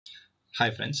Hi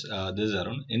friends, this is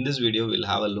Arun. In this video, we'll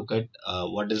have a look at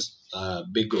what is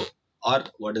Big O, or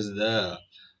what is the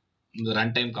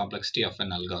runtime complexity of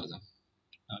an algorithm.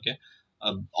 Okay,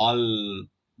 all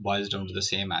boils down to the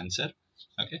same answer.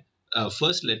 Okay,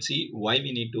 first let's see why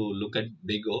we need to look at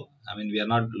Big O. I mean, we are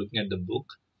not looking at the book,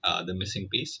 The Missing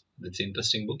Piece. That's an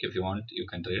interesting book. If you want, you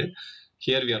can read it.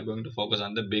 Here we are going to focus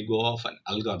on the Big O of an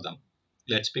algorithm.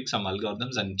 Let's pick some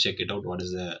algorithms and check it out. What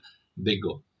is the Big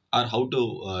O, or how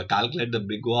to calculate the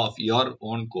Big O of your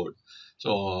own code.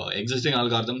 So existing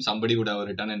algorithm somebody would have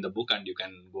written in the book, and you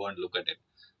can go and look at it.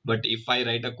 But if I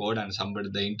write a code and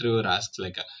the interviewer asks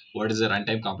like, what is the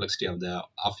runtime complexity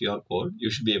of your code, you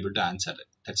should be able to answer it.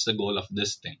 That's the goal of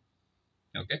this thing.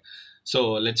 Okay,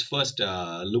 so let's first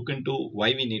look into why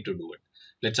we need to do it.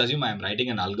 Let's assume I am writing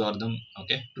an algorithm,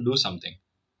 okay, to do something.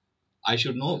 I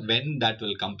should know when that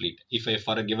will complete. If I,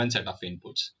 for a given set of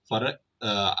inputs,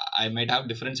 I might have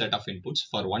different set of inputs.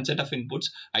 For one set of inputs,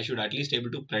 I should at least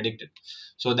able to predict it,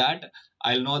 so that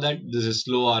I'll know that this is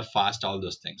slow or fast. All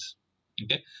those things.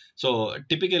 Okay, so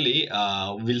typically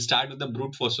we'll start with the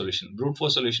brute force solution. Brute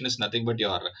force solution is nothing but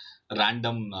your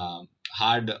random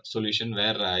hard solution,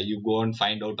 where you go and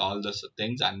find out all those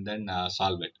things and then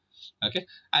solve it. Okay,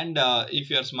 and if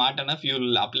you are smart enough, you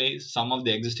will apply some of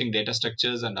the existing data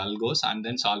structures and algos and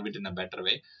then solve it in a better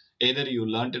way. Either you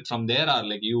learned it from there, or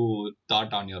like you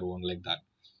thought on your own, like that.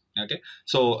 Okay,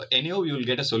 so anyhow you will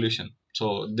get a solution.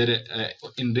 So there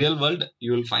in real world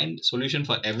you will find solution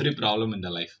for every problem in the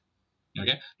life.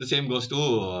 Okay, the same goes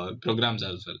to programs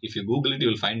as well. If you Google it, you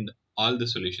will find all the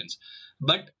solutions.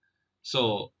 But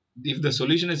so if the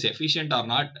solution is efficient or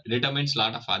not determines a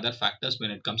lot of other factors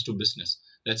when it comes to business.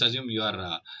 Let's assume you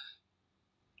are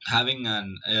having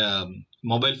an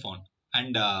mobile phone,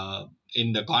 and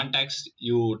in the contacts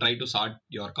you try to sort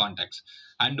your contacts,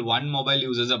 and one mobile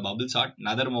uses a bubble sort,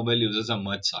 another mobile uses a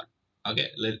merge sort. Okay,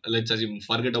 let's assume,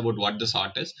 forget about what the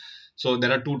sort is. So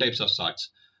there are two types of sorts.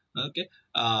 Okay,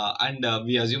 and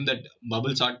we assume that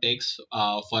bubble sort takes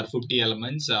for 50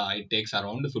 elements, it takes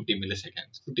around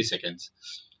 50 seconds,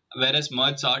 whereas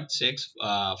merge sort takes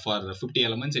for 50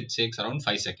 elements, it takes around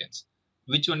 5 seconds.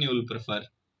 Which one you will prefer?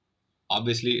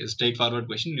 Obviously, a straightforward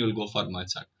question, you will go for merge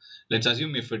sort. Let's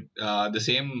assume if it the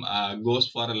same goes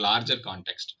for a larger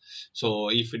context. So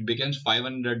if it becomes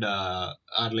 500, or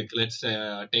like let's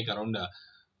take around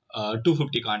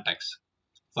 250 contacts.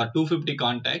 For 250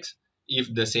 contacts,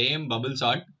 if the same bubble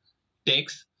sort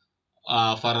takes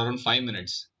for around 5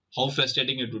 minutes, how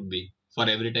frustrating it would be for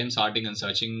every time sorting and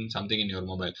searching something in your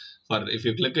mobile. For if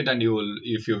you click it and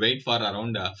if you wait for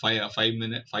around 5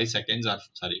 seconds, or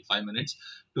sorry, 5 minutes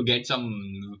to get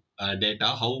some data,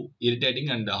 how irritating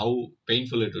and how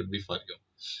painful it would be for you.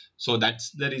 So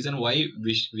that's the reason why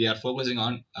we are focusing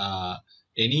on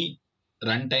any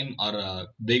runtime or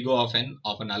big O of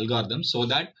an algorithm, so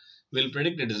that we'll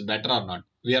predict it is better or not.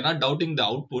 We are not doubting the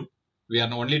output, we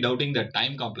are only doubting the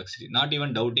time complexity. Not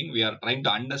even doubting, we are trying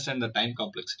to understand the time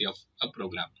complexity of a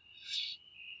program.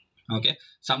 Okay,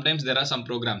 sometimes there are some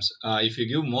programs, if you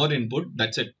give more input,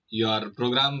 that's it, your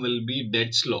program will be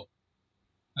dead slow.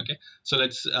 Okay, so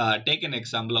let's take an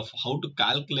example of how to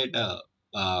calculate a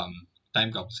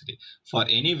time complexity. For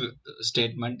any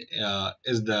statement,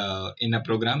 is the in a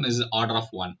program is order of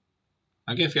 1.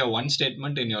 Okay, if you have one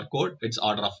statement in your code, it's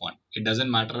order of 1. It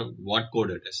doesn't matter what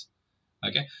code it is.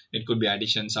 Okay, it could be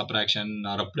addition, subtraction,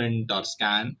 or a print or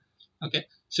scan. Okay,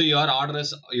 so your order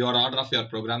of your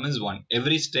program is 1.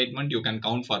 Every statement you can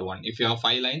count for 1. If you have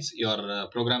 5 lines, your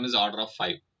program is order of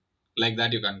 5. Like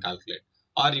that you can calculate,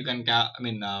 or you can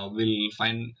we'll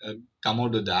find come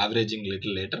out with the averaging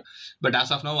little later. But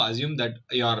as of now, assume that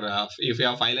your if you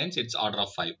have 5 lines, it's order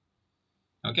of 5.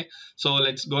 Okay, so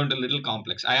let's go into a little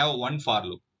complex. I have one for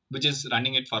loop which is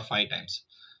running it for 5 times.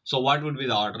 So what would be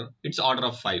the order? It's order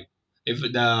of 5. If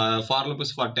the for loop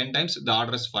is for 10 times, the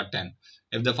order is for 10.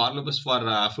 If the for loop is for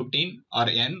 15 or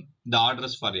n, the order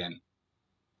is for n.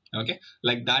 Okay,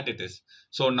 like that it is.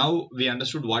 So now we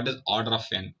understood what is order of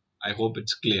n. I hope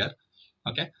it's clear.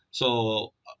 Okay,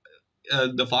 so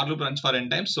the for loop runs for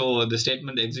n times, so the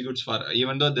statement executes for,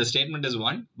 even though the statement is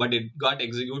 1, but it got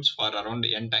executes for around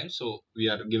n times, so we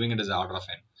are giving it as order of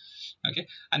n. Okay,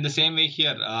 and the same way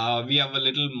here, we have a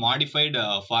little modified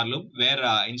for loop,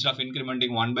 where instead of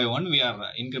incrementing 1 by 1, we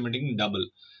are incrementing double.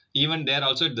 Even there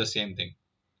also it's the same thing.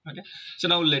 Okay, so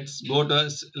now let's go to a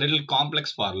little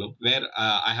complex for loop, where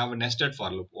I have a nested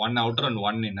for loop, one outer and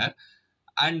one inner.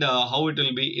 And how it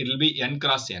will be n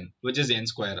cross n, which is n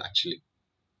square actually.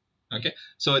 Okay,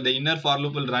 so the inner for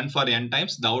loop will run for n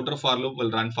times, the outer for loop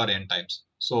will run for n times.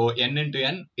 So n into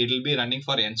n, it will be running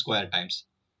for n square times.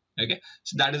 Okay,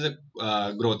 so that is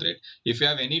a growth rate. If you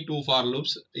have any two for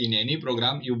loops in any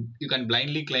program, you can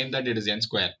blindly claim that it is n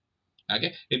square.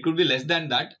 Okay, it could be less than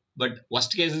that, but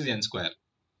worst case is n square.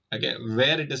 Okay,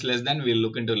 where it is less than we'll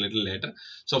look into a little later.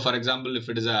 So for example, if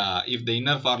it is if the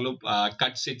inner for loop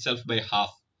cuts itself by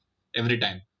half every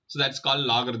time, so that's called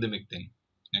logarithmic thing.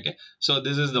 Okay, so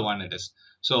this is the one it is.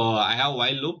 So I have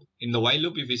while loop. In the while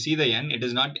loop, if you see the n, it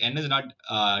is not n is not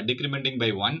decrementing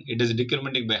by 1, it is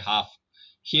decrementing by half.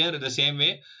 Here the same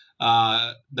way,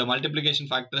 the multiplication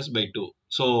factor is by 2,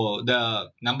 so the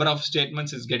number of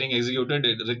statements is getting executed,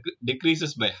 it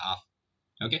decreases by half.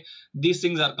 Okay, these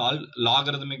things are called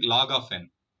logarithmic, log of n.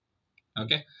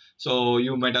 Okay, so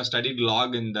you might have studied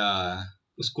log in the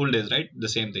school days, right? The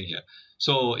same thing here.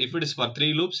 So if it is for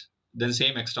 3 loops, then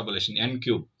same extrapolation, n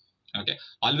cube. Okay,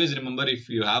 always remember, if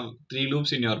you have 3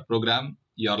 loops in your program,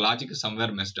 your logic is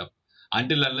somewhere messed up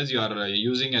until unless you are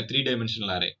using a 3-dimensional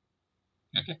array.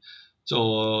 Okay,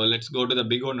 so let's go to the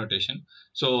big O notation.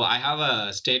 So I have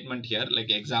a statement here, like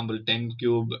example 10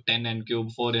 cube, 10n cube,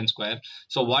 4n square.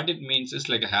 So what it means is,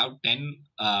 like, I have 10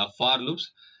 for loops,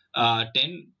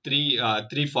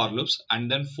 3 for loops,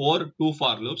 and then 4 2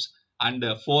 for loops, and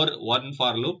 4 1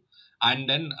 for loop, and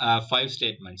then 5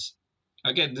 statements.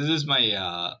 Okay, this is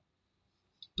my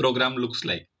program looks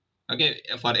like. Okay,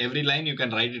 for every line you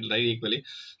can write it right equally.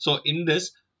 So in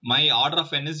this, my order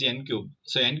of n is n cube.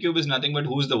 So n cube is nothing but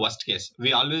who's the worst case.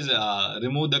 We always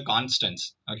remove the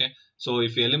constants. Okay, so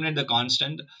if you eliminate the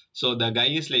constant, so the guy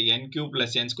is like n cube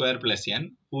plus n square plus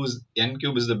n, whose n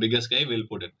cube is the biggest guy, we'll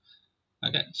put it.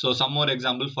 Okay, so some more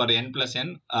example for n plus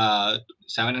n,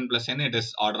 7n plus n, it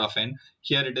is order of n.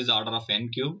 Here it is order of n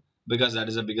cube, because that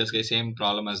is the biggest case, same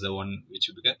problem as the one which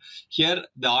you get. Here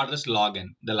the order is log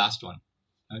n, the last one.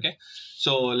 Okay,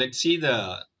 so let's see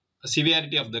the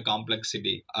severity of the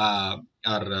complexity,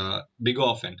 or big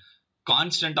O of n.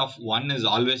 Constant of 1 is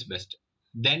always best,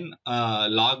 then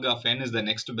log of n is the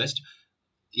next best,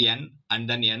 n, and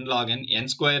then n log n. N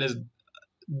square is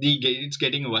it's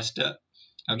getting worst.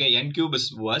 Okay, n cube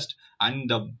is worst, and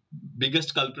the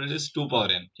biggest culprit is 2 power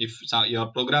n. If your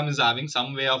program is having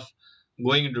some way of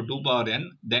going into 2 power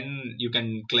n, then you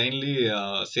can plainly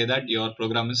say that your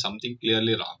program is something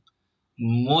clearly wrong.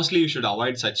 Mostly you should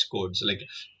avoid such codes like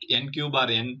n cube or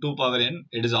n 2 power n.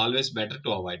 It is always better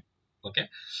to avoid. Okay,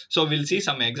 so we'll see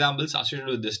some examples associated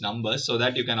with these numbers, so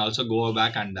that you can also go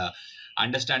back and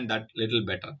understand that little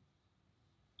better.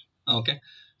 Okay,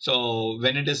 so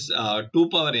when it is 2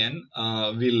 power n,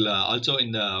 we'll also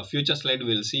in the future slide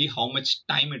we'll see how much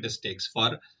time it takes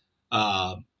for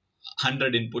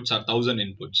 100 inputs or 1000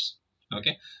 inputs.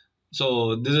 Okay,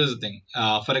 so this is the thing.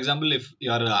 For example, if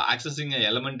you are accessing an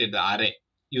element in the array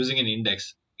using an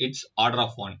index, it's order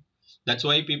of 1. That's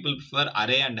why people prefer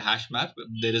array and hash map.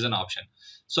 There is an option.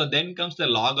 So then comes the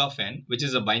log of n, which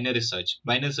is a binary search.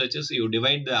 Binary search is you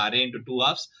divide the array into 2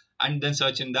 halves and then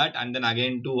search in that, and then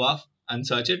again 2 half and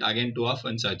search it, again 2 half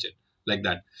and search it, like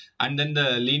that. And then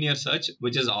the linear search,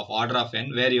 which is of order of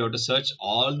n, where you have to search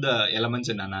all the elements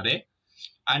in an array.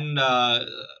 And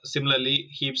similarly,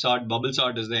 heap sort, bubble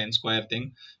sort is the n square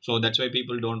thing. So that's why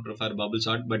people don't prefer bubble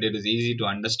sort, but it is easy to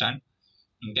understand.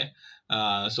 Okay,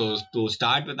 so to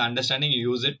start with understanding, you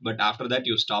use it, but after that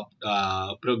you stop,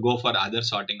 go for other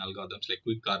sorting algorithms like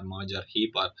quick or merge or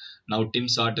heap, or now tim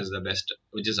sort is the best,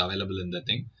 which is available in the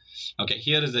thing. Okay,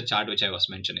 here is the chart which I was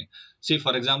mentioning. See,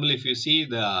 for example, if you see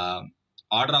the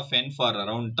order of n for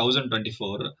around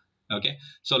 1024. Okay,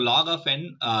 so log of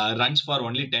n runs for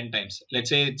only 10 times. Let's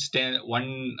say it's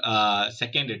 1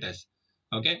 second it is.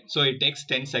 Okay, so it takes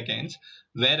 10 seconds,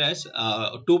 whereas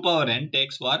 2 power n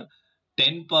takes for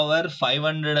 10 power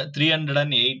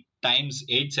 308 times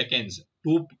 8 seconds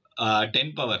to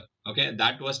 10 power. Okay,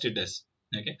 that was it is.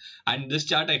 Okay, and this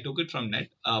chart I took it from net.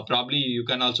 Probably you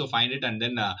can also find it and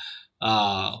then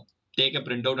take a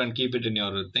printout and keep it in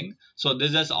your thing. So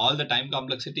this is all the time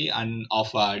complexity and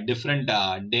of different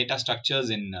data structures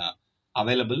in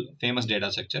available famous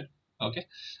data structure. Okay,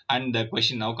 and the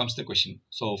question, now comes the question.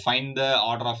 So find the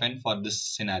order of n for this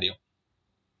scenario.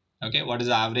 Okay, what is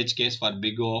the average case for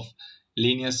big O of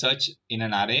linear search in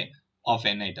an array of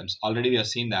n items? Already we have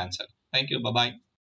seen the answer. Thank you. Bye bye.